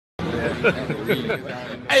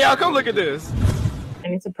Hey, y'all, come look at this. I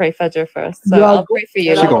need to pray Fajr first, so I'll pray for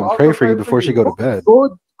you. She gonna pray for you before she go to bed.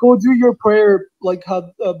 Go do your prayer like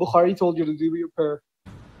how Bukhari told you to do your prayer.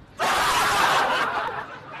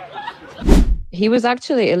 He was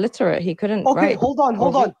actually illiterate. He couldn't write. Okay, hold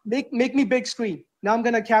on. Make me big screen. Now I'm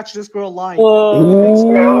gonna catch this girl lying.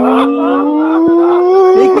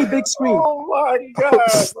 Make me big screen. Oh my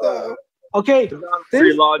God. Okay, this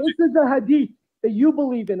is the hadith that you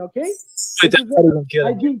believe in, okay? This is the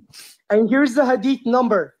hadith. And here's the hadith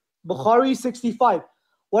number. Bukhari 65.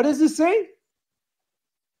 What does it say?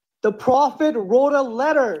 The Prophet wrote a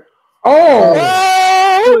letter.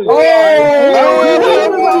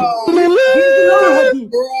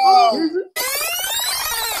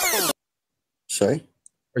 Sorry?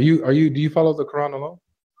 Do you follow the Quran alone?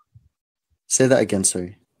 Say that again,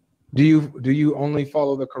 sorry. Do you only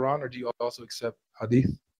follow the Quran, or do you also accept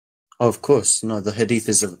Hadith? Oh, of course. No, the Hadith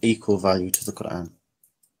is of equal value to the Quran.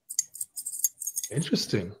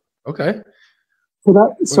 Interesting. Okay.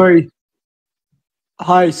 Sorry.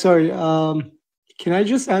 Hi, sorry. Can I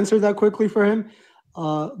just answer that quickly for him?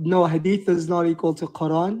 No, Hadith is not equal to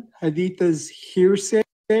Quran. Hadith is hearsay,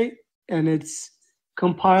 and it's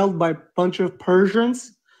compiled by a bunch of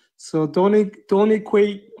Persians. So don't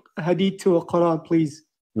equate Hadith to a Quran, please.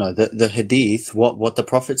 No, the Hadith, what the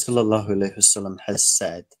Prophet ﷺ has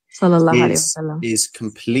said is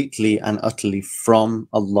completely and utterly from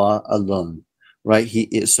Allah alone. Right?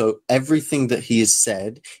 So everything that he has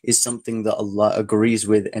said is something that Allah agrees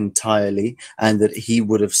with entirely, and that he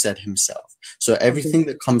would have said himself. So everything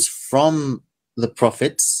that comes from the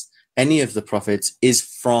prophets, any of the prophets, is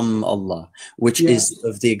from Allah, which is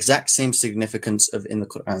of the exact same significance of in the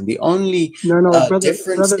Quran. The only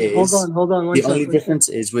difference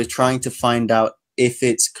is we're trying to find out if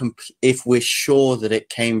we're sure that it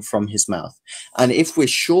came from his mouth, and if we're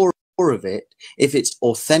sure of it, if it's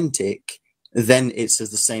authentic, then it's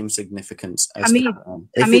of the same significance as the Quran.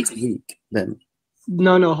 If it's weak, then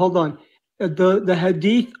no, hold on. The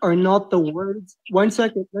hadith are not the words. 1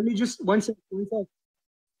 second. Let me just 1 second.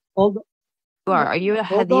 Hold on. Are you a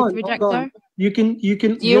hadith rejector? You can.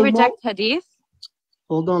 Do you reject hadith?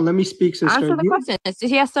 Hold on. Let me speak, sister. Answer the question. Is it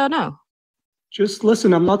yes or no? Just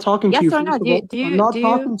listen. I'm not talking to you. Yes or no? I'm not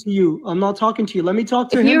talking to you. I'm not talking to you. Let me talk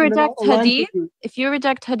to him. If you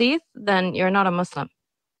reject hadith, then you're not a Muslim.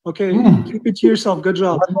 Okay, keep it to yourself. Good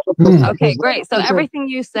job. Okay, great. So everything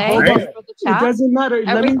you say for the chat, it doesn't matter.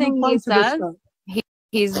 Everything he says,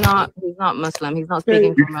 he's not Muslim. He's not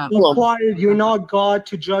speaking from a. Be quiet. You're not God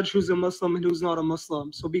to judge who's a Muslim and who's not a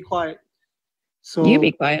Muslim. So be quiet. So you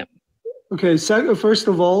be quiet. Okay. First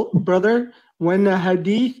of all, brother, when the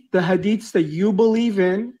hadiths that you believe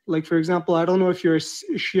in, like for example, I don't know if you're a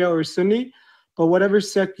Shia or a Sunni, but whatever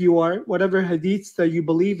sect you are, whatever hadiths that you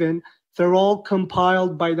believe in, they're all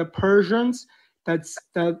compiled by the Persians. That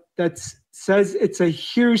says it's a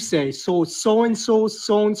hearsay. So and so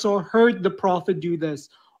heard the Prophet do this,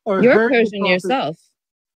 or you're Persian yourself.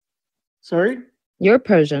 Sorry, you're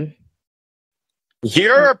Persian.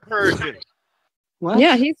 You're Persian. What?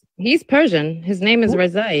 Yeah, he's Persian. His name is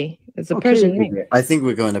Razai. It's a Persian name. I think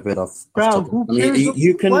we're going a bit off topic. I mean,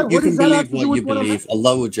 you can believe what you believe.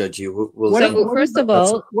 Allah will judge you. First of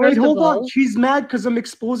all, hold on. She's mad because I'm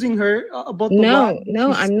exposing her about the No,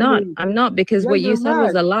 I'm not. I'm not, because what you said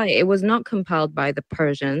was a lie. It was not compiled by the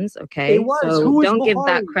Persians. Okay, so don't give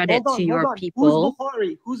that credit to your people.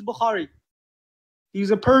 Who's Bukhari?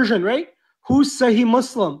 He's a Persian, right? Who's Sahih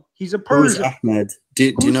Muslim? He's a Persian. Who's Ahmed?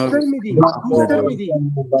 Do you know? Who's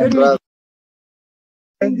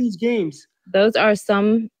in these games? Those are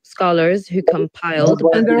some scholars who compiled,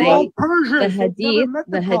 but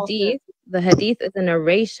the hadith is a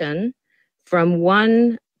narration from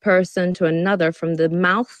one person to another, from the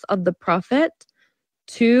mouth of the Prophet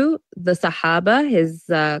to the Sahaba, his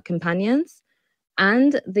companions,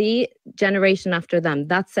 and the generation after them.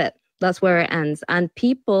 That's it. That's where it ends. And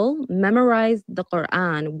people memorize the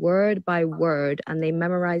Quran word by word, and they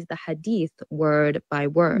memorize the Hadith word by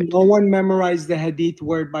word. No one memorized the Hadith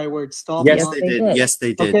word by word. Stop. Yes, they did. Yes,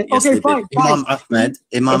 they did. Okay, yes, they fine, did.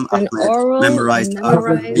 Imam Ahmed memorized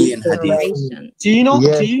over 1 million hadith. Do you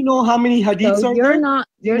know how many hadiths are there?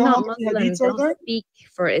 You're not Muslim. Don't speak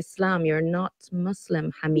for Islam. You're not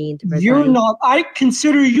Muslim, Hamid. You're not. I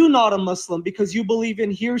consider you not a Muslim because you believe in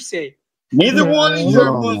hearsay. Neither one of you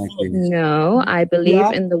are No. Muslims. No, I believe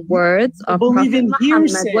Yeah. in the words I of believe Prophet in Muhammad.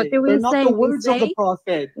 hearsay. What do we They're not say? the words of the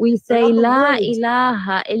Prophet. We They're say not the La words.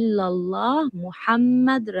 ilaha illallah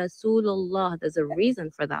Muhammad Rasulullah. There's a reason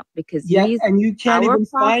for that because Yeah, he's and you can't our even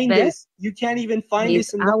find prophet. this. You can't even find He's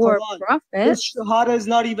this in the our Quran. prophet. This shahada is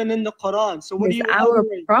not even in the Quran. So what are He's you our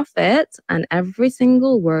arguing? prophet, and every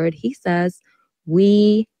single word he says,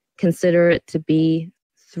 we consider it to be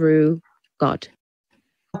through God.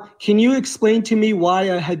 Can you explain to me why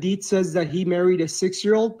a hadith says that he married a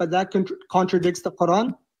 6-year-old, but that contradicts the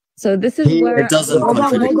Quran? So this is where It doesn't Hold on,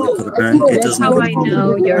 contradict hold the on. Quran. It that's doesn't how I contradict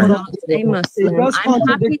know the you're Quran. not a It Muslim. does I'm happy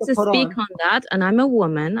contradict the to speak Quran. on that, and I'm a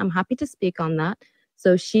woman. I'm happy to speak on that.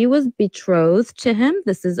 So she was betrothed to him.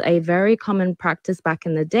 This is a very common practice back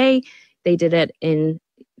in the day. They did it in,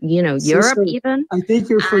 Europe Sister, even. I think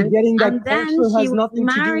you're forgetting that And then culture she has was nothing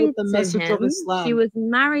to do married with the to message of him. Islam. She was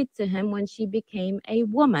married to him when she became a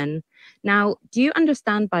woman. Now, do you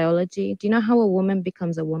understand biology? Do you know how a woman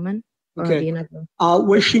becomes a woman? Or have Okay. you never?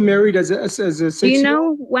 Was she married as a 6-year-old? Do you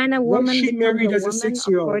know when a woman she becomes married a as a woman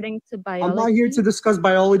 6-year-old? according to biology? I'm not here to discuss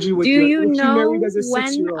biology with Do you. you Was she know married as a when a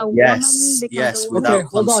 6-year-old? woman Yes, becomes yes, a woman? without Okay,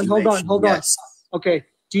 hold on. consummation, yes. Okay.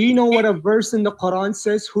 Do you know what a verse in the Quran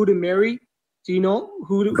says who to marry? Do you know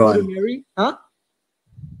who Go to on. marry? Huh?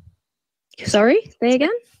 Sorry, say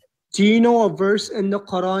again. Do you know a verse in the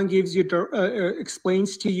Quran gives you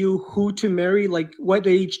explains to you who to marry, like what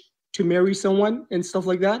age to marry someone and stuff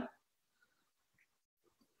like that?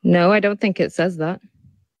 No, I don't think it says that.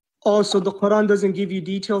 Oh, so the Quran doesn't give you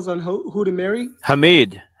details on who to marry?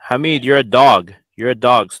 Hamid, you're a dog. You're a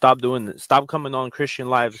dog. Stop doing this. Stop coming on Christian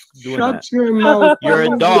lives doing Shut that. your mouth. You're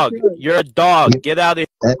a dog. You're a dog. Get out of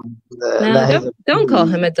here. No, don't call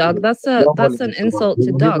him a dog. That's an insult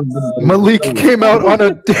to dogs. Malik came out on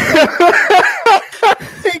a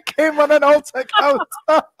he came on an alt account.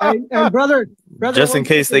 and brother, Just in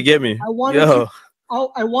case they get me. I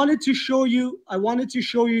wanted to show you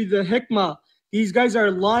the hikmah. These guys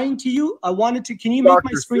are lying to you. Can you make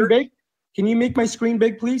my screen big? Can you make my screen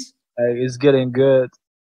big, please? It's getting good.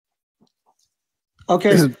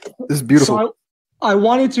 Okay. This is beautiful. So I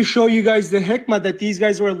wanted to show you guys the hikmah that these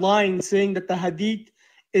guys were lying, saying that the hadith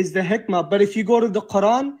is the hikmah. But if you go to the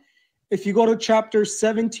Quran, if you go to chapter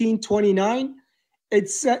 17:29,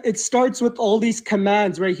 it starts with all these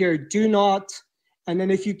commands right here. Do not. And then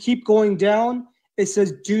if you keep going down, it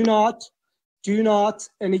says do not,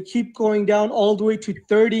 and it keep going down all the way to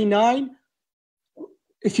 39.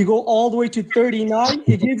 If you go all the way to 39,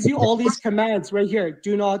 it gives you all these commands right here.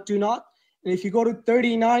 Do not. And if you go to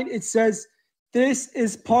 39, it says this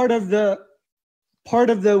is part of the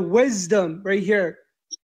wisdom right here.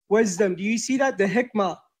 Wisdom. Do you see that? The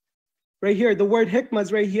hikmah right here. The word hikmah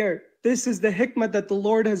is right here. This is the hikmah that the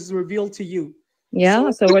Lord has revealed to you.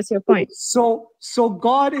 Yeah. So what's your point? So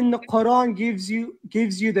God in the Quran gives you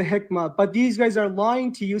the hikmah, but these guys are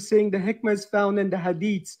lying to you, saying the hikmah is found in the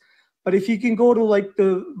hadiths. But if you can go to like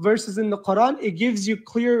the verses in the Quran, it gives you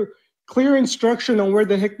clear instruction on where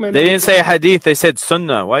the hikmah. They didn't say hadith. They said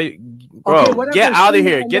sunnah. Why, bro? Okay, get out of sunnah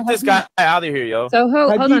here. and Get the this hadith. guy out of here, yo. So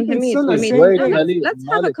hold on, Hadith and Hamid. sunnah, Hamid. same No, thing. let's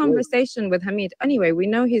have a conversation with Hamid. Anyway, we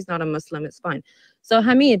know he's not a Muslim. It's fine. So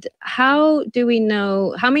Hamid, how do we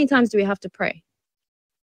know? How many times do we have to pray?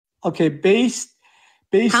 Okay, based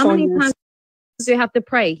How on many your, times do you have to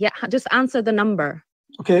pray? Yeah, just answer the number.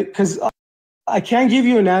 okay, because I can't give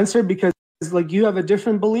you an answer because like you have a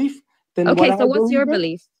different belief than what Okay, I so what's your believe in.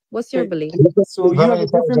 belief? What's your belief? So you have a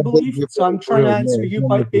different belief. So I'm trying to answer you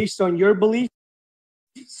based on your belief.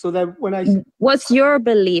 So that when What's your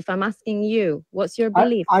belief? I'm asking you. What's your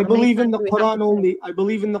belief? I How many believe in times the do we have to Quran pray? only. I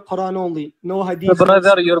believe in the Quran only. No hadith.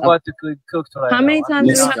 Brother, you're about to get cooked right How many now. times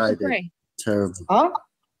do you have Misguided. to pray? Terrible. Huh?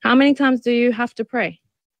 How many times do you have to pray?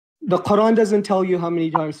 The Quran doesn't tell you how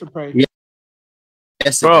many times to pray. Yeah.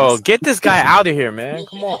 Yes, it Bro, does. get this guy out of here, man.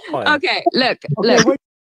 Come on. Okay, look. Wait.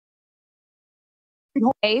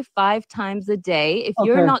 Pray 5 times a day. If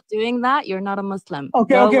you're Okay. not doing that, you're not a Muslim.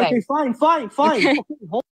 Okay, Go okay, away. okay, fine. Okay. Okay,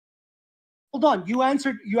 hold on. You asked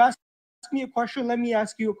me a question. Let me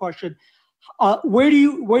ask you a question. Where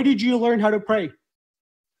did you learn how to pray?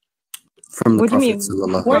 From the What do you Prophet mean?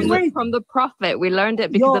 sallallahu Wait, alaihi wait. From the Prophet. We learned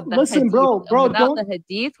it because Yo, of the listen, hadith. bro, And without don't. the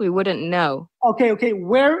hadith, we wouldn't know. Okay.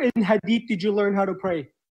 Where in hadith did you learn how to pray?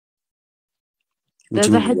 What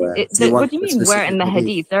do you mean, where? Do you What want do you a mean where in the specific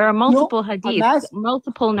hadith? There are multiple I'm hadiths,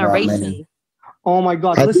 multiple There are many. narrations. Oh my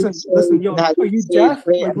God! Listen, yo, are you deaf?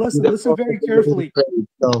 Like, listen very carefully.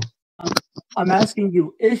 I'm asking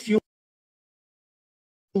you, if you,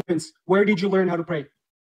 where did you learn how to pray?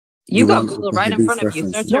 You got want Google the right in hadith front of you.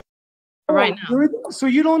 references? Search right now. So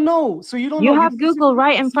you don't know. So you don't You know. have Google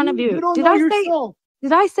right in front of you. You don't know yourself.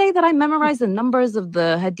 Did I say that I memorized the numbers of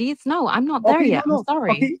the hadiths? No, I'm not there yet. No. I'm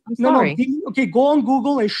sorry. Okay, I'm sorry. Okay, go on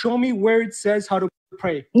Google and show me where it says how to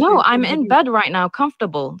pray. No, I'm in bed right now,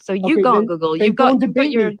 comfortable. So you go on Google. You've got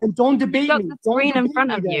your don't debate me. the screen in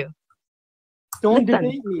front of you. Don't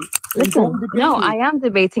debate me. Listen, no, I am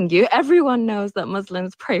debating you. Everyone knows that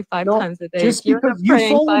Muslims pray 5 times a day. Just because you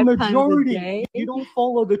follow majority, you don't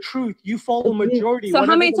follow the truth. You follow majority. So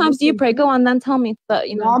how many times do you pray? Go on, then tell me. But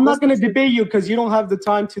you know, I'm not going to debate you because you don't have the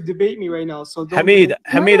time to debate me right now. So Hamid,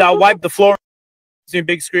 I'll wipe the floor. It's your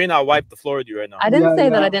big screen. I'll wipe the floor with you right now. I didn't say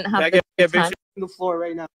that I didn't have the time. On the floor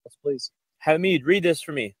right now, please. Hamid, read this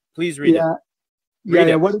for me. Please read it.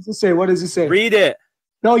 Yeah. What does it say? What does it say? Read it.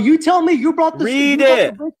 No, you tell me. You brought the. Read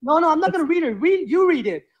it. No, I'm not going to read it. You read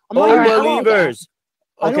it. Believers.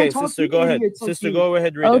 Okay, sister, go ahead. Sister, go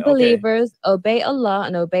ahead. Read it. Believers, obey Allah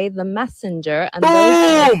and obey the messenger and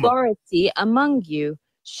those in authority among you.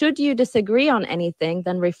 Should you disagree on anything,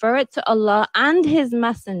 then refer it to Allah and His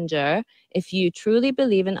messenger if you truly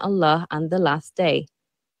believe in Allah and the last day.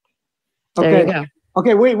 There you go.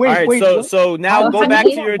 Okay, wait. So now go back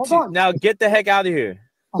to your. Now get the heck out of here.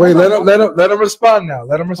 Wait, let him respond now.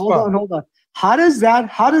 Let him respond. Hold on. How does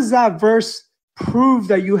that verse prove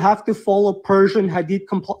that you have to follow Persian Hadith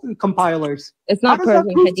compilers? It's not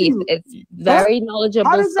Persian Hadith. It's very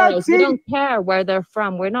knowledgeable scholars. We don't care where they're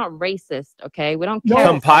from. We're not racist, okay? We don't care.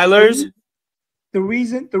 Compilers? The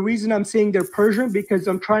reason I'm saying they're Persian because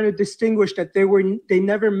I'm trying to distinguish that they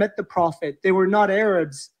never met the Prophet. They were not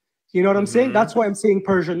Arabs. You know what I'm saying? That's why I'm saying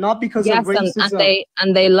Persian, not because of racism.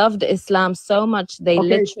 And they loved Islam so much they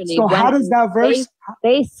literally. So how does that verse?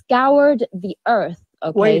 They scoured the earth.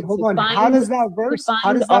 Okay, wait, hold on. How does that verse?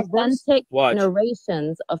 How does that verse? Authentic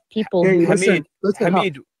narrations of people. Hamid,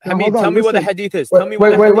 tell me what the hadith is. Tell me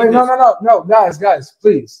wait, no, guys,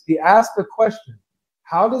 please. He asked the question.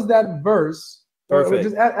 How does that verse?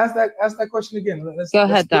 Just ask that question again. Go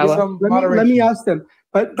ahead, Dawa. Let me ask them.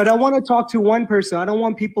 But I want to talk to one person. I don't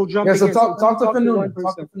want people jumping. Yeah, so talk to Fanoon.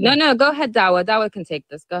 No, go ahead, Dawa. Dawa can take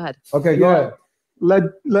this. Go ahead. Okay, go ahead. Let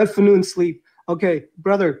Fanoon sleep. Okay,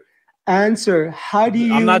 brother, answer. How do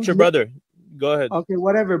you? I'm not your brother. Go ahead. Okay,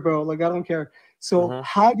 whatever, bro. Like I don't care. So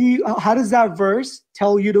how does that verse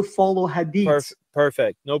tell you to follow hadith?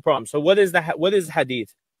 Perfect. No problem. So what is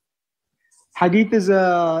hadith? Hadith is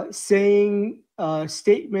a saying,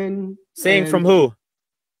 statement. Saying from who?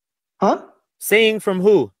 Huh? Saying from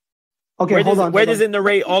who? Okay, hold on. Where does it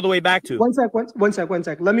narrate all the way back to? One sec.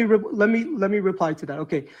 Let me reply to that.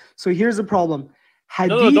 Okay, so here's the problem.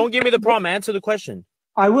 Hadith, no, don't give me the problem. Answer the question.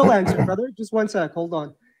 I will answer, brother. Just one sec. Hold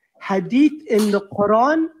on. Hadith in the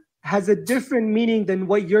Quran has a different meaning than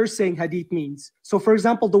what you're saying hadith means. So, for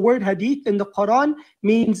example, the word hadith in the Quran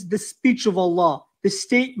means the speech of Allah, the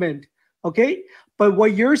statement. Okay, but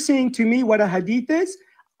what you're saying to me, what a hadith is,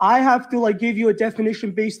 I have to give you a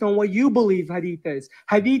definition based on what you believe hadith is.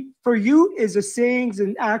 Hadith for you is the sayings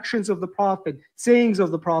and actions of the Prophet, sayings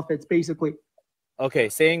of the prophets, basically. Okay,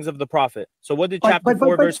 sayings of the Prophet. So what did chapter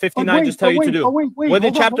 4, verse 59 just tell you to do? What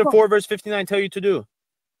did chapter 4, verse 59 tell you to do?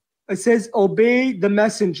 It says obey the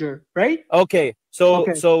messenger, right? Okay, so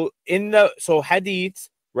hadiths,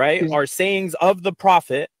 right, are sayings of the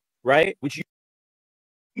Prophet, right?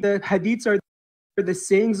 The hadiths are the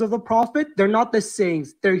sayings of the Prophet. They're not the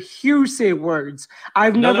sayings. They're hearsay words.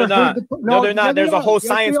 I've never heard. No, they're not. There's a whole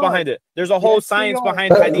science behind it. There's a whole science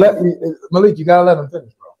behind hadith. Malik, you gotta let him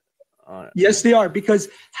finish, bro. Yes, they are, because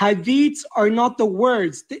hadiths are not the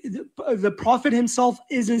words. The Prophet himself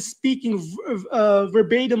isn't speaking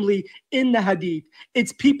verbatimly in the hadith.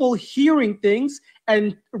 It's people hearing things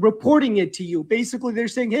and reporting it to you. Basically, they're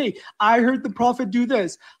saying, "Hey, I heard the Prophet do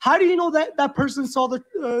this." How do you know that that person saw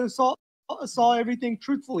everything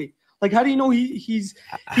truthfully? Like, how do you know he's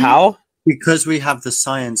how? Because we have the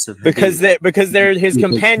science of because they're his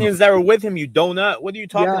companions that were with him. You donut. What are you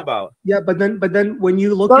talking about? Yeah, but then when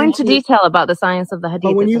you look into detail about the science of the hadith,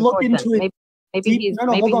 but when you look into it, maybe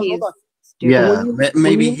hold on. Yeah,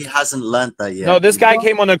 maybe he hasn't learned that yet. No, this guy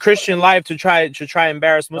came on a Christian live to try and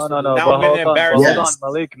embarrass Muslims. No. Now I'm going to embarrass him. Hold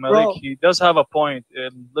on, Malik, he does have a point.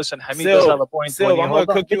 Listen, Hamid does have a point. I'm going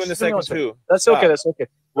to cook you in a second too. That's okay. That's okay.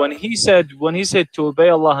 When he said to obey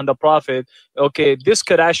Allah and the Prophet, okay, this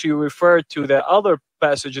could actually refer to the other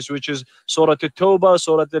passages, which is Surah At-Tawbah,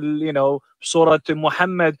 Surah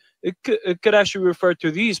Muhammad. It could actually refer to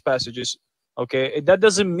these passages. Okay, that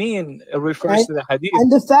doesn't mean it refers to the hadith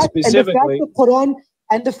specifically.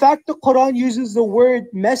 And the fact the Quran uses the word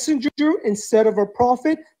messenger instead of a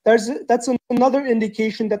prophet, that's another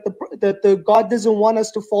indication that that the God doesn't want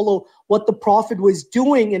us to follow what the Prophet was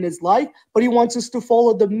doing in his life, but he wants us to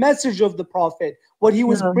follow the message of the Prophet, what he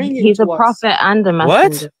was bringing he's to a prophet and a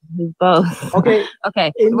messenger. He's both. Okay.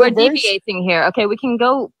 Okay, we're deviating here. Okay, we can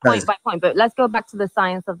go point by point, but let's go back to the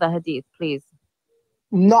science of the hadith, please.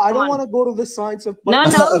 No, I don't want to go to the science of... No,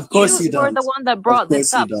 of course you don't. You're the one that brought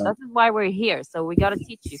this up. This is why we're here. So we got to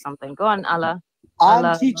teach you something. Go on, Allah.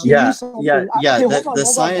 I'm teaching you something. The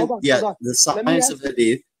science of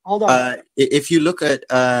hadith. Hold on. If you look at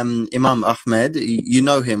Imam Ahmed, you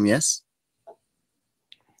know him, yes?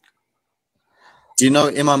 Do you know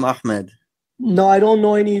Imam Ahmed? No, I don't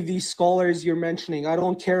know any of these scholars you're mentioning. I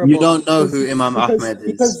don't care about... You don't know who Imam Ahmed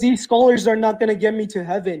is? Because these scholars are not going to get me to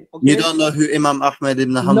heaven. Okay? You don't know who Imam Ahmed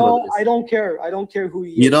ibn Hanbal No, is? I don't care. I don't care who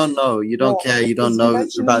he is. You don't know. You don't care. You don't know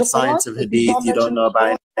about science of hadith. You don't know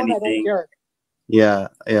about anything. Yeah.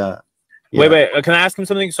 Wait. Can I ask him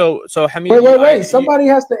something? So Hamid. Wait. Somebody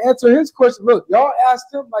has to answer his question. Look, y'all asked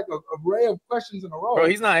him like an array of questions in a row. Bro,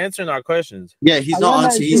 he's not answering our questions. Yeah, he's not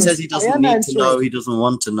answering. He says he doesn't need to know. He doesn't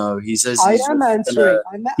want to know. He says he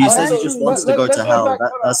just wants to go to hell.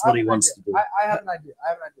 That's what he wants to do. I have an idea.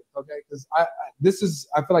 Okay, because I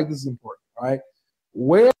feel like this is important. All right,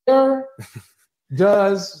 where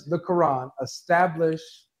does the Quran establish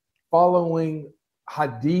following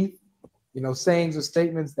hadith? Sayings or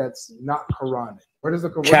statements that's not Quranic. Where does the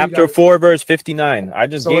Quran? Chapter 4, verse 59. I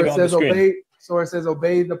just gave it on the screen. So it says,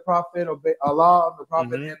 obey the Prophet, obey Allah, the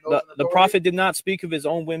Prophet. And the Prophet did not speak of his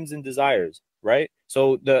own whims and desires, right?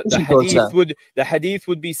 So the hadith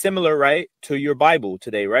would be similar, right, to your Bible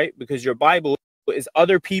today, right? Because your Bible is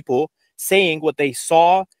other people saying what they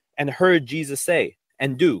saw and heard Jesus say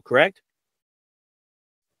and do, correct?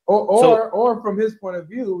 Or from his point of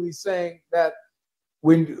view, he's saying that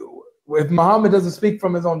if Muhammad doesn't speak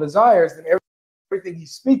from his own desires, then everything he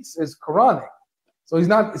speaks is Quranic. So he's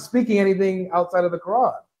not speaking anything outside of the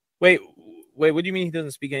Quran. Wait, what do you mean he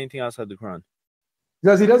doesn't speak anything outside the Quran?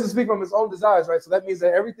 Because he doesn't speak from his own desires, right? So that means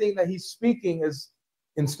that everything that he's speaking is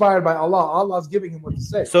inspired by Allah. Allah's giving him what to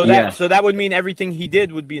say. So that would mean everything he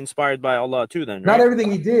did would be inspired by Allah too, then, right? Not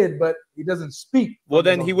everything he did, but he doesn't speak. Well,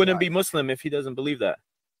 then he wouldn't be Muslim if he doesn't believe that.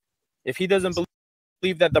 If he doesn't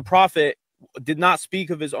believe that the Prophet did not speak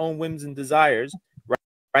of his own whims and desires,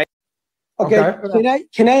 right? Okay.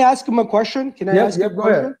 Can I ask him a question? Can I ask him a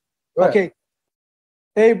question? Go ahead. Okay.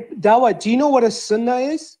 Hey, Dawa, do you know what a sunnah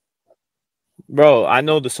is? Bro, I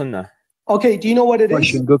know the sunnah. Okay, do you know what it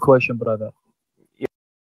is? Good question, brother. Yeah,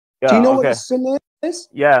 do you know what a sunnah is?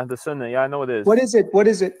 Yeah, the sunnah. Yeah, I know what it is. What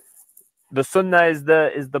is it? The sunnah is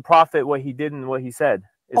the Prophet, what he did and what he said.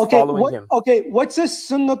 Is following him. Okay, what's the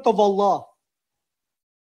sunnah of Allah?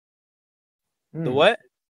 The what?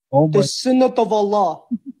 The sunnah of Allah.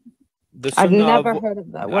 I've never heard of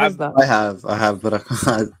that. What is that? I have, but I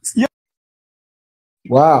can't. Yeah.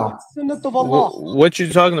 Wow. Sunnah of Allah. What you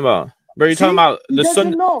talking about? Bro, you talking about the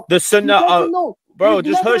sunnah of... Bro,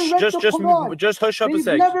 just hush up a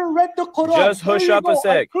sec. Never read the Quran. Just hush up a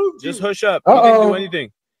sec. Just hush up. You didn't do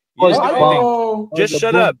anything. You didn't do anything. Just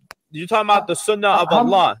shut up. You're talking about the sunnah of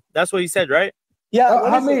Allah. That's what he said, right? Yeah.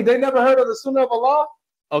 I mean, they never heard of the sunnah of Allah?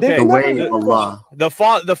 Okay, the way of Allah. The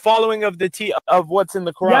following of of what's in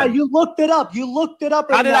the Quran. Yeah, you looked it up.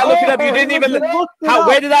 How did I look it up? You didn't even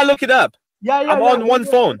where did I look it up? I'm on one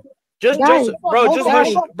phone. Just hush.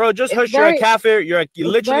 You're a kafir. You're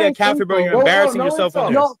literally a kafir, bro. You're embarrassing yourself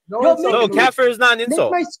on here. No, kafir is not an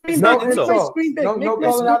insult. It's not an insult.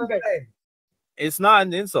 It's not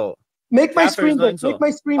an insult. Make my screen big.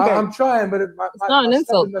 I'm trying, but it's not an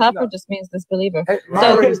insult. Kafir just means disbeliever.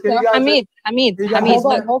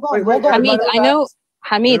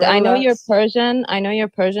 Hamid, I know you're Persian.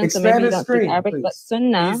 So maybe you don't speak Arabic, but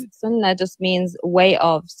sunnah just means way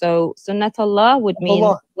of. So sunnatullah would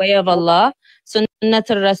mean way of Allah.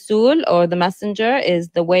 Sunnatul Rasul, or the messenger, is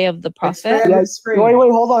the way of the Prophet. Yes. Wait,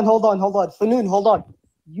 hold on. Fanoon, hold on.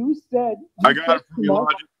 You said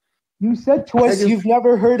you said to us you've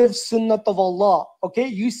never heard of Sunnat of Allah. Okay,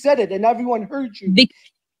 you said it and everyone heard you.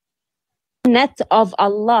 Sunnat of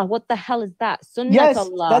Allah. What the hell is that? Sunnat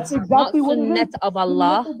Allah. That's exactly what Sunnat of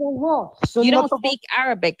Allah. You don't speak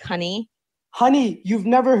Arabic, honey. Honey, you've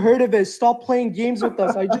never heard of it. Stop playing games with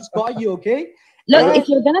us. I just got you, okay? Look, if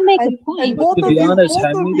you're gonna make a point, to be honest,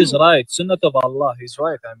 Hamid is right. Sunnat of Allah, he's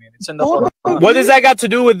right. I mean, it's in the Quran. What does that got to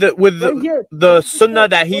do with the sunnah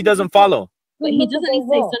that he doesn't follow? But he doesn't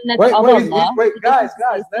say sunnah of Allah. Wait, guys,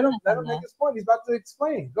 let him make his point. He's about to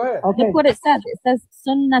explain. Go ahead. Okay. Look what it says. It says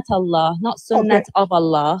sunnat Allah, not sunnat of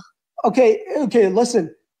Allah. Okay,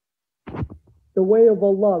 listen. The way of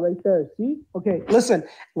Allah, right there. See? Okay, listen.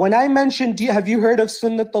 When I mentioned, have you heard of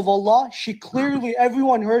Sunnat of Allah? She clearly,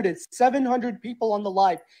 everyone heard it. 700 people on the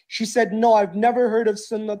live. She said, no, I've never heard of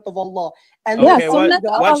Sunnat of Allah. And okay,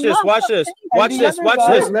 watch this. Watch this.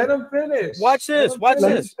 Let him finish. Watch this. Let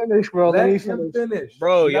me finish, bro. Let him finish.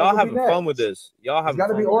 Bro, y'all having fun with this. Y'all having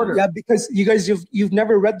gotta fun be ordered. Yeah, because you guys, you've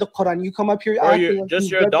never read the Quran. You come up here acting like just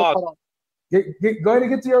your dog. Go ahead and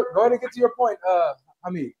get to your point,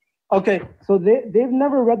 Hamid. Okay, so they've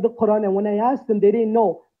never read the Quran, and when I asked them, they didn't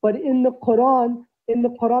know. But in the Quran,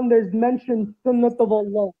 there's mentioned Sunnat of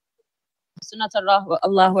Allah. Sunnat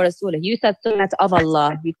Allah wa Rasulah. You said Sunnat of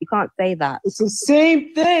Allah. You can't say that. It's the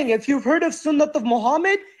same thing. If you've heard of Sunnat of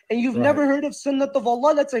Muhammad and you've never heard of Sunnat of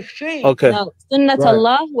Allah, that's a shame. Okay. No, Sunnat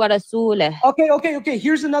Allah wa Rasulah. Okay.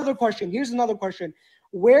 Here's another question.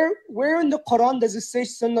 Where in the Quran does it say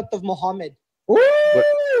Sunnat of Muhammad? Wait.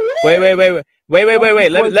 Let me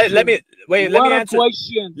answer.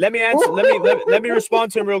 Let me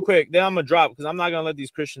respond to him real quick. Then I'm gonna drop because I'm not gonna let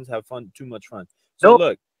these Christians have too much fun. So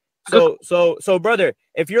look, so brother,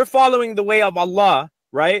 if you're following the way of Allah,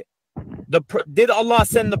 right? Did Allah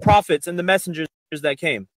send the prophets and the messengers that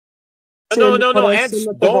came? No.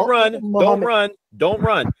 Don't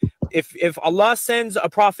run. If Allah sends a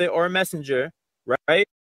prophet or a messenger, right?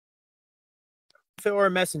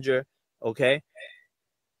 Okay.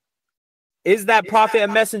 Is that prophet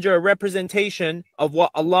and messenger a representation of what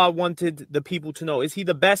Allah wanted the people to know? Is he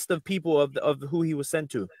the best of people of who he was sent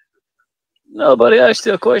to? Nobody asked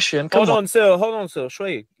you a question. Hold on, Sil.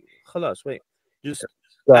 Wait. Just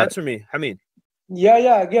answer me, Hamid.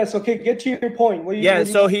 Yeah. Yes. Okay. Get to your point.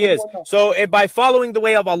 So he is. So by following the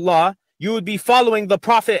way of Allah, you would be following the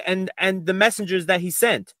prophet and the messengers that he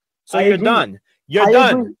sent. So you're done. You're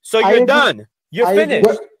done. You're finished.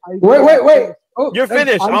 Wait. Oh, you're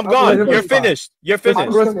finished. I'm gone. You're finished.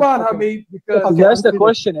 Respond, Hamid, because that's the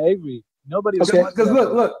question, Avery. Nobody. Because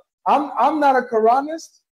look, I'm not a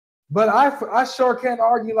Quranist, but I sure can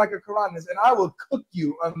argue like a Quranist, and I will cook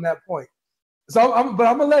you on that point. So I'm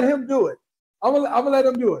gonna let him do it. I'm gonna let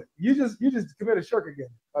him do it. You just committed shirk again,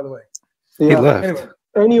 by the way. Yeah. He left.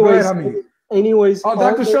 Anyways. Oh,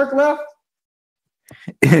 Dr. Shirk left?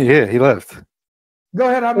 Yeah, he left. Go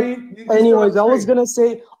ahead, Hamid. Anyways, I was gonna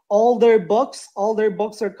say all their books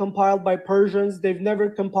are compiled by Persians. They've never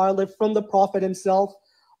compiled it from the Prophet himself.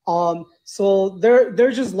 So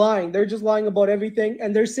they're just lying. They're just lying about everything,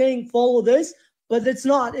 and they're saying follow this, but it's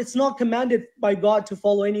not commanded by God to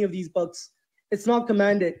follow any of these books. It's not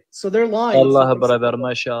commanded. So they're lying. Allah, brother,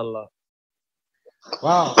 mashallah.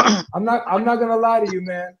 Wow. I'm not gonna lie to you,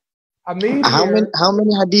 man. Hamid, how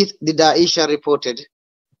many hadith did Aisha reported?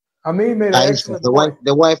 Hamid made an excellent point.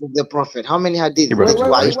 The wife of the Prophet. How many hadith? Wait.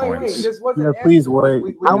 This wasn't please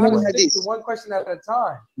wait. How many hadith? One question at a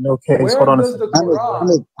time. No case. Hold on a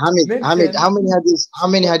second. Hamid, how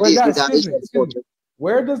many hadith did Aisha reported?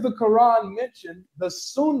 Where does the Quran mention the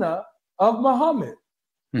Sunnah of Muhammad?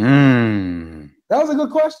 That was a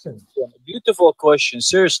good question. Yeah, beautiful question.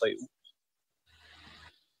 Seriously.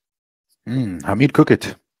 Hamid, cook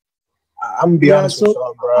it. I'm gonna be honest with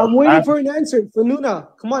you, bro. I'm waiting for an answer. For Luna.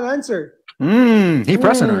 Come on, answer. He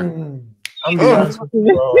pressing her. I'm gonna be honest with you,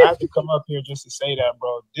 bro. I have to come up here just to say that,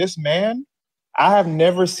 bro. This man, I have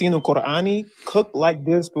never seen a Qur'ani cook like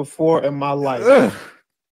this before in my life.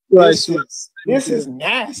 This is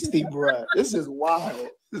nasty, bro. This is wild.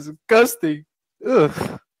 Disgusting.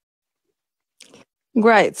 Ugh.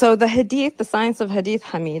 Right. So the Hadith, the science of Hadith,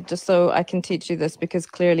 Hamid, just so I can teach you this because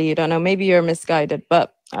clearly you don't know. Maybe you're misguided,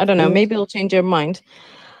 but I don't know. Maybe it'll change your mind.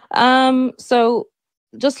 So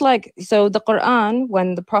the Quran,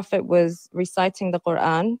 when the Prophet was reciting the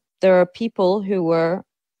Quran, there are people who were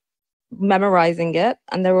memorizing it,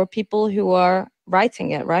 and there were people who were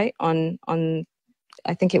writing it, right? On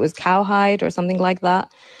I think it was cowhide or something like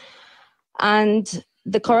that. And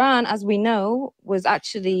the Quran, as we know, was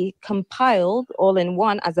actually compiled all in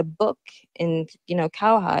one as a book in,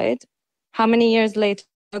 cowhide. How many years later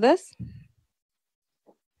for this?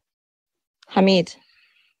 Hamid.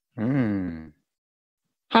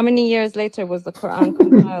 How many years later was the Quran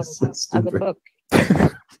compiled as a book?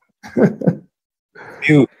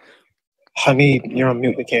 Mute. Hamid, you're on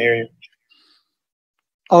mute. We can't hear you.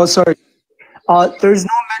 Oh, sorry. There's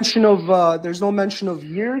no mention of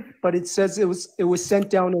years, but it says it was sent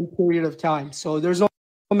down in a period of time. So there's no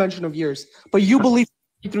mention of years. But you believe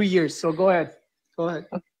 3 years. So go ahead.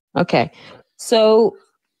 Okay. So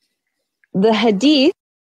the Hadith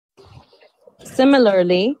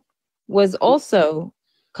similarly was also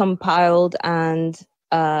compiled and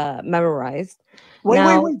memorized.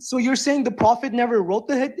 Wait. So you're saying the Prophet never wrote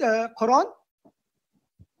the Quran?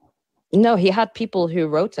 No, he had people who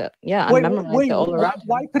wrote it. Yeah, and memorized it all around.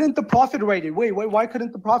 Why couldn't the Prophet write it? Why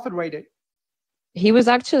couldn't the Prophet write it? He was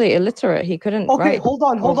actually illiterate. He couldn't write. Okay, hold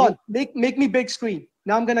on. Make me big screen.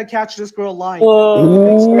 Now I'm gonna catch this girl lying.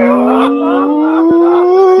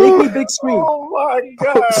 Make me big screen. Oh my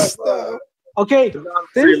God. Okay,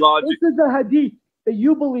 this is the hadith that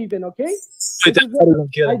you believe in, okay? Hadith.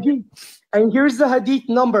 And here's the hadith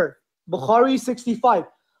number. Bukhari 65.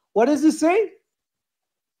 What does it say?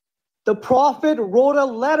 The Prophet wrote a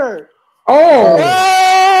letter. Oh!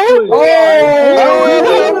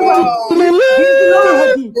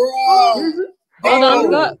 Hold on,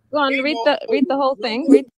 go on, read the whole thing.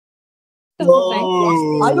 Read the whole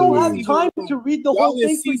thing. I don't have time to read the whole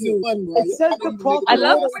thing for you. It says the Prophet.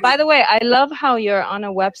 By the way, I love how you're on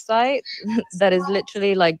a website that is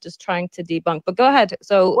literally like just trying to debunk. But go ahead.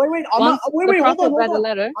 So wait, hold on.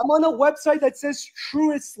 I'm on a website that says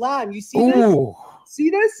True Islam. You see this? See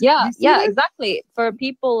this? Yeah, exactly. For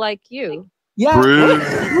people like you. Yeah,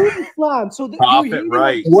 True Islam. So Prophet,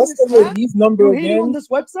 right? What's the hadith number again? You're hating on this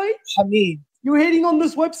website? Hamid. You're hating on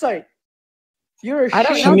this website. You're I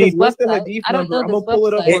don't know this website. I don't know I'm gonna pull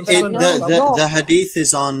it up on the hadith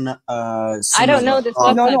is on. I don't know this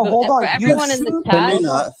website. No, hold on. For everyone in the chat.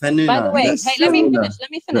 By the way, hey, let me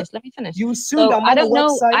finish. You assumed I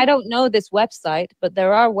don't know this website, but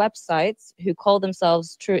there are websites who call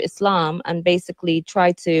themselves True Islam and basically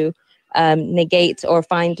try to negate or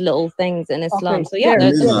find little things in Islam. So yeah,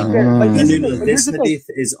 this hadith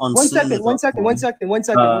is on. One second.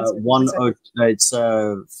 It's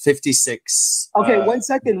 56. Okay, one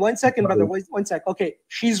second, brother. One sec. Okay,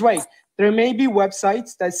 she's right. There may be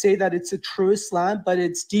websites that say that it's a True Islam, but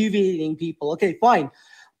it's deviating people. Okay, fine.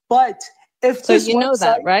 But if so, you know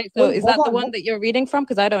that, right? So is that the one that you're reading from?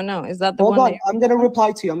 Because I don't know. Is that the one? Hold on. I'm gonna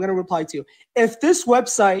reply to you. If this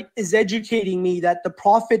website is educating me that the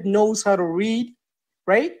Prophet knows how to read,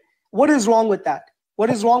 right? What is wrong with that?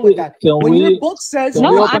 When your book says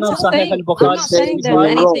no, I'm not saying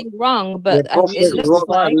there's anything wrong, but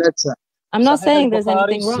I'm not saying there's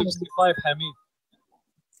anything wrong. 65 Hamid.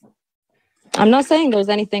 I'm not saying there's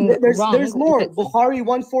anything wrong. There's more. Bukhari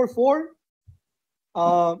 144.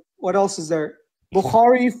 What else is there?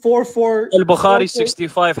 Bukhari 44. Al-Bukhari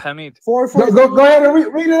 65 Hamid. Go ahead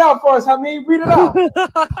and read it out for us, Hamid. Read it out.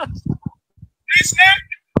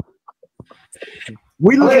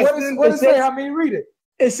 What does it say, Hamid? Read it.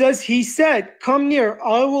 It says, he said, come near,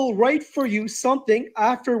 I will write for you something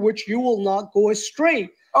after which you will not go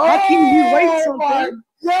astray. How can he write something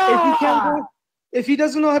if he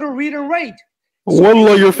doesn't know how to read and write?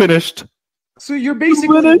 Wallah, you're finished. So you're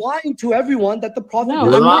basically lying to everyone that the Prophet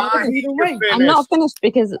I'm not finished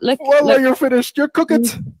because look. Wallah, you're finished. You're cooking.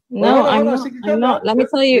 No, I'm not. Let me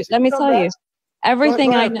tell you.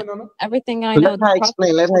 Everything I know. Let her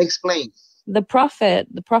explain. The Prophet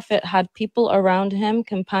had people around him,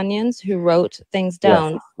 companions who wrote things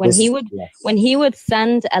down. When he would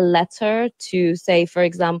send a letter to, say, for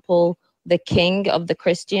example, the king of the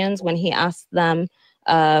Christians, when he asked them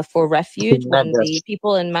for refuge, when the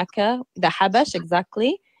people in Mecca, the Habash,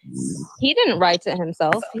 exactly, he didn't write it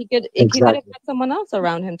himself. He could have had someone else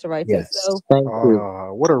around him to write it. So thank you.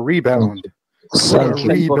 What a rebound.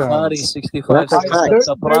 Bukhari 65 says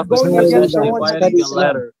the Prophet was actually writing a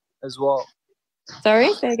letter as well.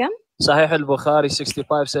 Sorry, say again. Sahih al-Bukhari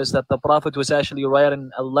 65 says that the Prophet was actually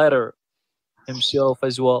writing a letter himself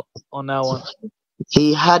as well on that one.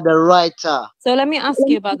 He had a writer. So let me ask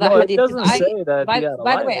you about that hadith. It doesn't say that. By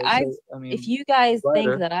the way, if you guys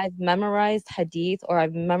think that I've memorized hadith or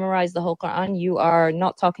I've memorized the whole Quran, you are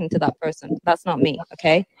not talking to that person. That's not me,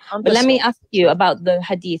 okay? But let me ask you about the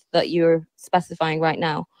hadith that you're specifying right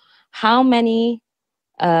now. How many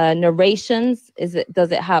narrations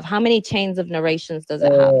does it have? How many chains of narrations does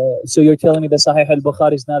it have? So you're telling me that Sahih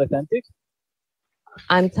al-Bukhari is not authentic?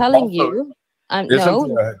 I'm telling you. No.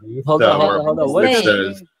 Hold on.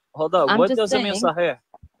 What does it mean Sahih?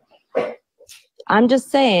 I'm just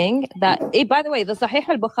saying that. By the way, the Sahih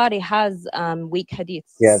al-Bukhari has weak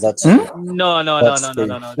hadiths. Yeah, that's No.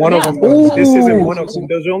 One of them. This isn't one of them.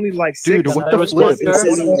 There's only like 6. Dude, what the flip? This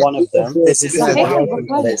isn't one of them. This is one of them,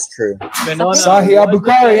 but it's true. Sahih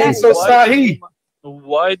al-Bukhari ain't so Sahih.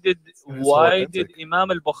 Why did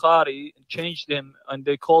Imam al-Bukhari change him and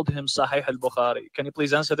they called him Sahih al-Bukhari? Can you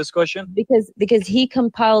please answer this question? Because he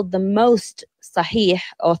compiled the most Sahih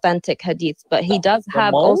authentic hadiths, but he does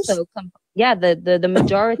have also the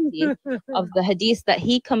majority of the hadiths that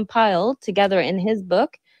he compiled together in his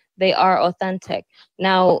book. they are authentic.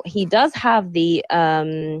 Now, he does have the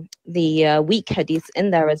weak hadiths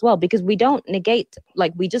in there as well, because we don't negate,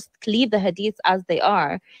 like we just leave the hadiths as they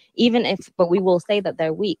are, even if, but we will say that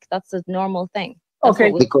they're weak. That's a normal thing. That's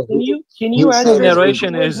okay, can you answer?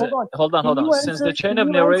 Narration is hold on. Since the chain of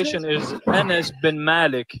narration is Anas bin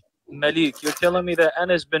Malik, you're telling me that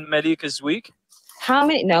Anas bin Malik is weak? How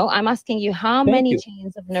many? No, I'm asking you how many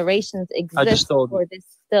chains of narrations exist for this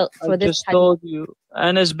I just told you.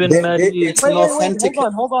 Anas bin Malik. It's an authentic.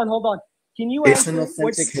 Hold on. Can you answer?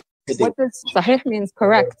 What does Sahih means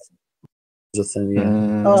correct?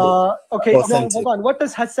 Okay, hold on. What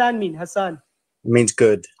does Hassan mean? Hassan means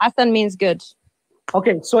good. Hassan means good.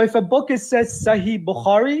 Okay, so if a book says Sahih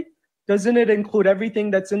Bukhari, doesn't it include everything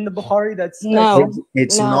that's in the Bukhari? No,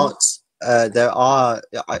 it's not. There are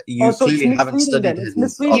you clearly haven't studied his.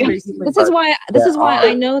 This is why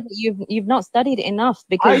I know that you've not studied enough,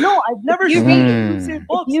 because I know I've never studied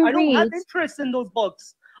books. I don't have interest in those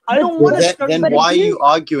books. I don't want to study. Then why are you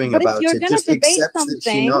arguing about it? Just accept that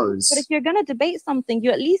she knows. But if you're going to debate something, you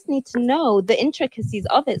at least need to know the intricacies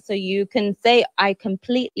of it, so you can say, I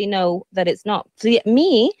completely know that it's not. So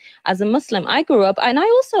me, as a Muslim, I grew up, and I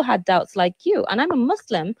also had doubts like you, and I'm a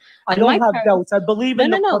Muslim. I don't have doubts. I believe in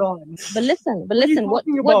the Quran. But listen, what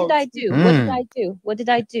did I do? What did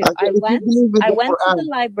I do? I went to the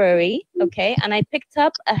library, okay, and I picked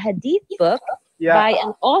up a hadith book by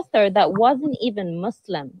an author that wasn't even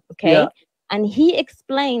Muslim, okay? And he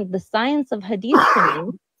explained the science of hadith to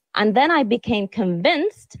me, and then I became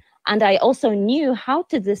convinced, and I also knew how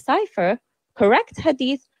to decipher correct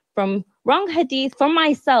hadith from wrong hadith for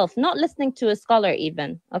myself, not listening to a scholar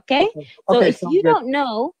even, okay? So if you don't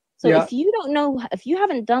know, if you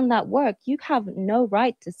haven't done that work, you have no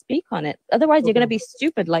right to speak on it. Otherwise, you're going to be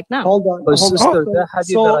stupid like now. Hold on.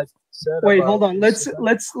 Wait, hold on.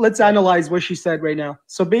 Let's analyze what she said right now.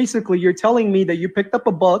 So basically, you're telling me that you picked up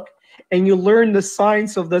a book and you learned the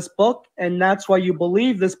science of this book, and that's why you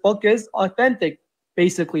believe this book is authentic,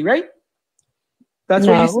 basically, right? That's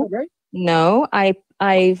what you said, right? No,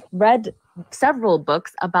 I've read several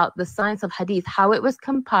books about the science of hadith, how it was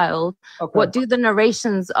compiled, what do the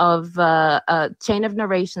narrations of chain of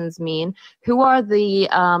narrations mean, who are the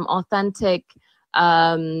authentic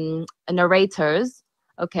narrators,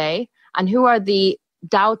 okay, and who are the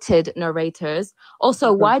doubted narrators.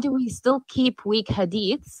 Also, why do we still keep weak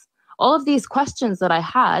hadiths? All of these questions that I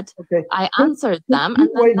had, I answered them, and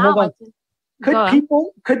then now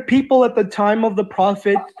could people at the time of the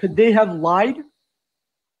Prophet, could they have lied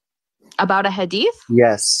about a hadith?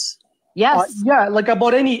 Yes. Like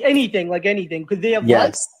about anything. Could they have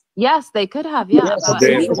lied? Yes, they could have.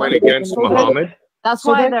 They went against Muhammad. That's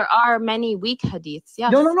why there are many weak hadiths.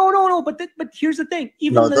 Yes. No. But here's the thing.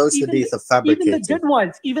 Those hadiths are fabricated.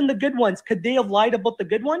 Even the good ones, could they have lied about the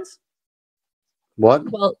good ones?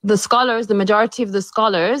 What? Well, the majority of the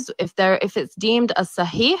scholars, if it's deemed a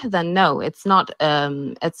sahih, then no, it's not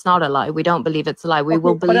a lie. We don't believe it's a lie. We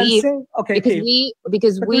will believe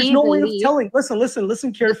because there's no way of telling.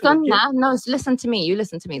 Listen carefully. The sunnah, listen to me. You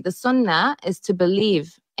listen to me. The sunnah is to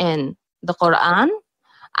believe in the Quran,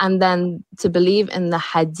 and then to believe in the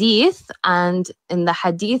hadith. And in the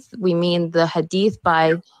hadith, we mean the hadith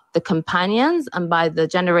by the companions and by the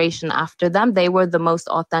generation after them. They were the most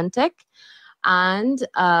authentic. And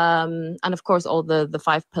of course all the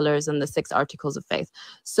 5 pillars and the 6 articles of faith.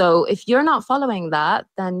 So if you're not following that,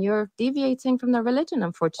 then you're deviating from the religion,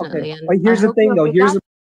 unfortunately. And but here's the thing, though. Here's the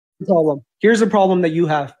problem. Here's the problem that you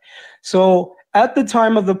have. So at the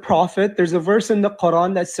time of the Prophet, there's a verse in the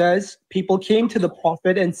Quran that says people came to the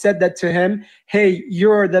Prophet and said that to him, hey,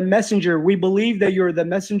 you're the messenger. We believe that you're the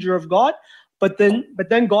messenger of God. But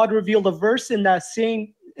then God revealed a verse in that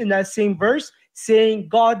same verse saying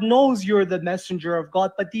God knows you're the messenger of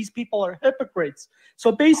God, but these people are hypocrites. So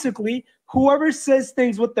basically, whoever says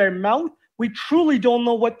things with their mouth, we truly don't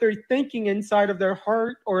know what they're thinking inside of their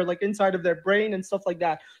heart or like inside of their brain and stuff like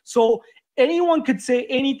that. So anyone could say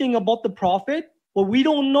anything about the Prophet, but we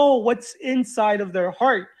don't know what's inside of their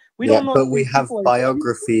heart. We don't know. But we have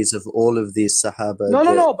biographies of all of these Sahaba.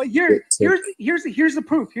 No. But here's the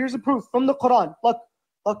proof. Here's the proof from the Quran. Look.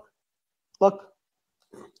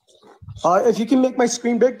 If you can make my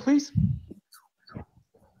screen big, please.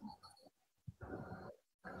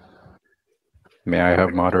 May I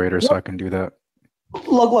have moderators so I can do that?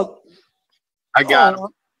 Look. I got him.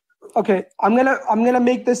 Okay, I'm gonna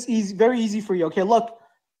make this very easy for you. Okay, look.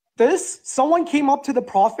 Someone came up to the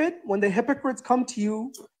Prophet. When the hypocrites come to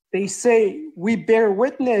you, they say, we bear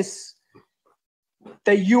witness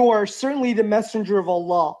that you are certainly the messenger of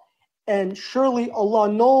Allah, and surely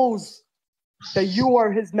Allah knows that you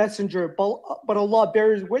are his messenger, but Allah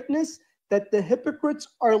bears witness that the hypocrites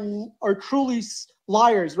are truly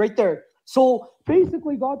liars. Right there. So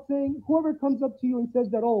basically, God's saying, whoever comes up to you and says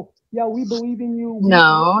that, oh, yeah, we believe in you.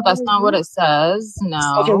 No, that's not what it says.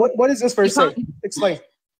 No. Okay, what does this verse say? Explain.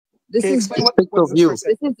 This is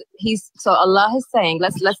so Allah is saying,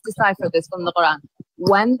 let's decipher this from the Quran.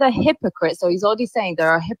 When the hypocrites, so he's already saying there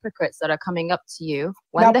are hypocrites that are coming up to you.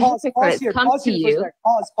 When now, the hypocrites come to you,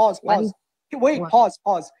 pause. Wait, pause.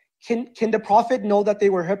 Can the Prophet know that they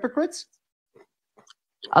were hypocrites?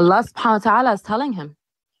 Allah subhanahu wa ta'ala is telling him.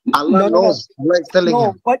 Allah knows. Allah is telling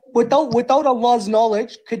him. But without Allah's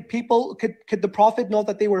knowledge, could the Prophet know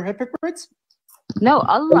that they were hypocrites? No,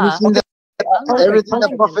 Allah. Everything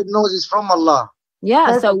the Prophet knows is from Allah. Yeah,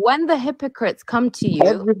 perfect. So when the hypocrites come to you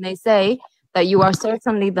and they say that you are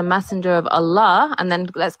certainly the messenger of Allah, and then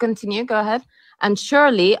let's continue, go ahead. And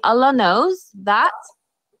surely Allah knows that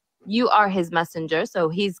you are his messenger. So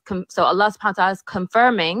Allah subhanahu wa ta'ala is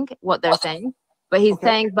confirming what they're saying. But he's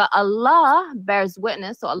saying, but Allah bears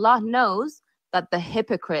witness. So Allah knows that the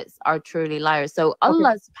hypocrites are truly liars. So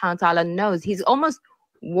Allah subhanahu wa ta'ala knows. He's almost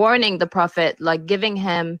warning the Prophet, like giving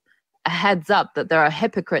him a heads up that there are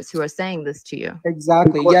hypocrites who are saying this to you.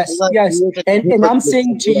 Exactly. Yes. And I'm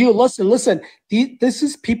saying to you, listen. This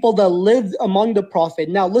is people that lived among the Prophet.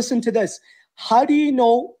 Now listen to this. How do you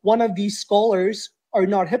know one of these scholars are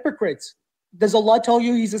not hypocrites? Does Allah tell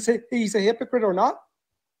you he's a hypocrite or not?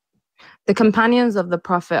 The companions of the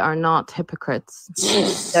Prophet are not hypocrites.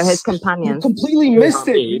 They're his companions. You completely missed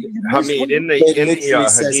it. I mean, in the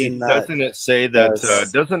Hadith, doesn't it say that?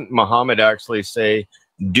 Doesn't Muhammad actually say,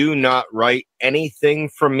 "Do not write anything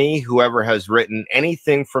for me. Whoever has written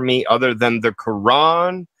anything for me other than the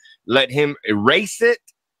Quran, let him erase it."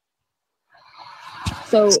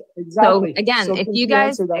 So again, if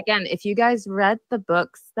you guys read the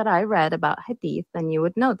books that I read about Hadith, then you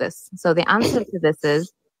would know this. So the answer to this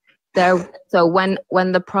is so when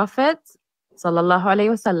the Prophet sallallahu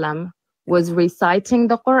alaihi wasallam was reciting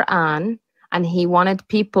the Quran and he wanted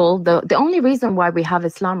people, the only reason why we have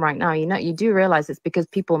Islam right now, you do realize it's because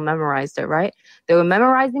people memorized it, right? They were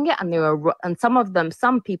memorizing it and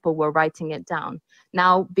some people were writing it down.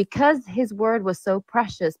 Now, because his word was so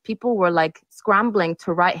precious, people were like scrambling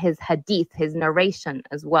to write his hadith, his narration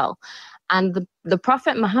as well. And the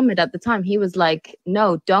Prophet Muhammad at the time, he was like,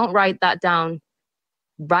 no, don't write that down.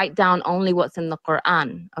 Write down only what's in the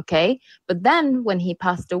Quran, okay? But then when he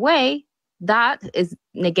passed away, that is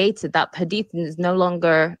negated. That hadith is no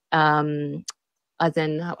longer, as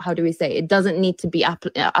in, how do we say? It doesn't need to be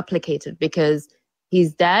applicated because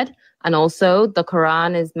he's dead. And also the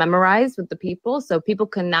Quran is memorized with the people. So people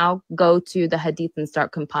can now go to the hadith and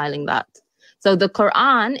start compiling that. So the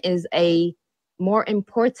Quran is a more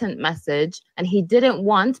important message. And he didn't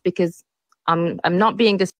want, because I'm not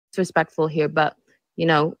being disrespectful here, but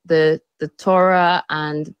the Torah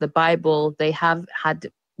and the Bible, they have had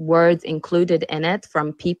words included in it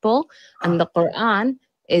from people, and the Quran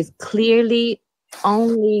is clearly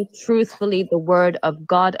only truthfully the word of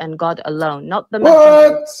God and God alone, not the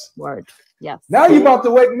word. Yes. Now you're about to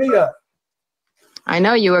wake me up. I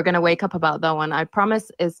know you were going to wake up about that one. I promise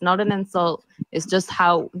it's not an insult. It's just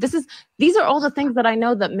how these are all the things that I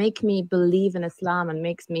know that make me believe in Islam and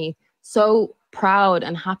makes me so proud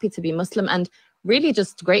and happy to be Muslim, and really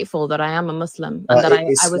just grateful that I am a Muslim and that I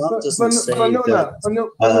was. Doesn't say that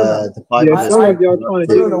the Bible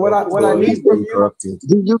what I need from you,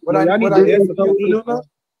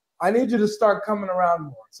 I need you to start coming around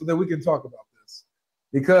more so that we can talk about this,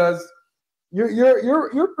 because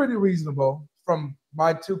you're pretty reasonable from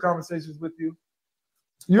my 2 conversations with you.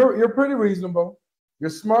 You're pretty reasonable. You're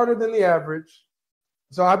smarter than the average.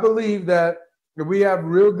 So I believe that if we have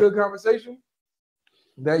real good conversation,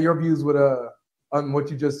 that your views would on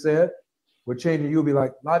what you just said would change, and you'll be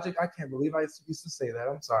like, Logic, I can't believe I used to say that.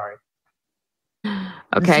 I'm sorry.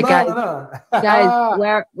 Okay, guys,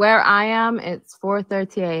 where I am, it's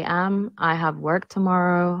 4:30 a.m. I have work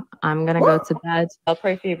tomorrow. I'm gonna go to bed. I'll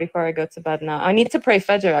pray for you before I go to bed now. I need to pray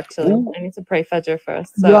Fajr actually. I need to pray Fajr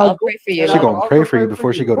first. So I'll pray for you. She's gonna pray for you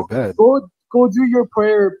before she go to bed. Go do your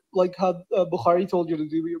prayer like how Bukhari told you to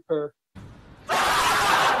do your prayer.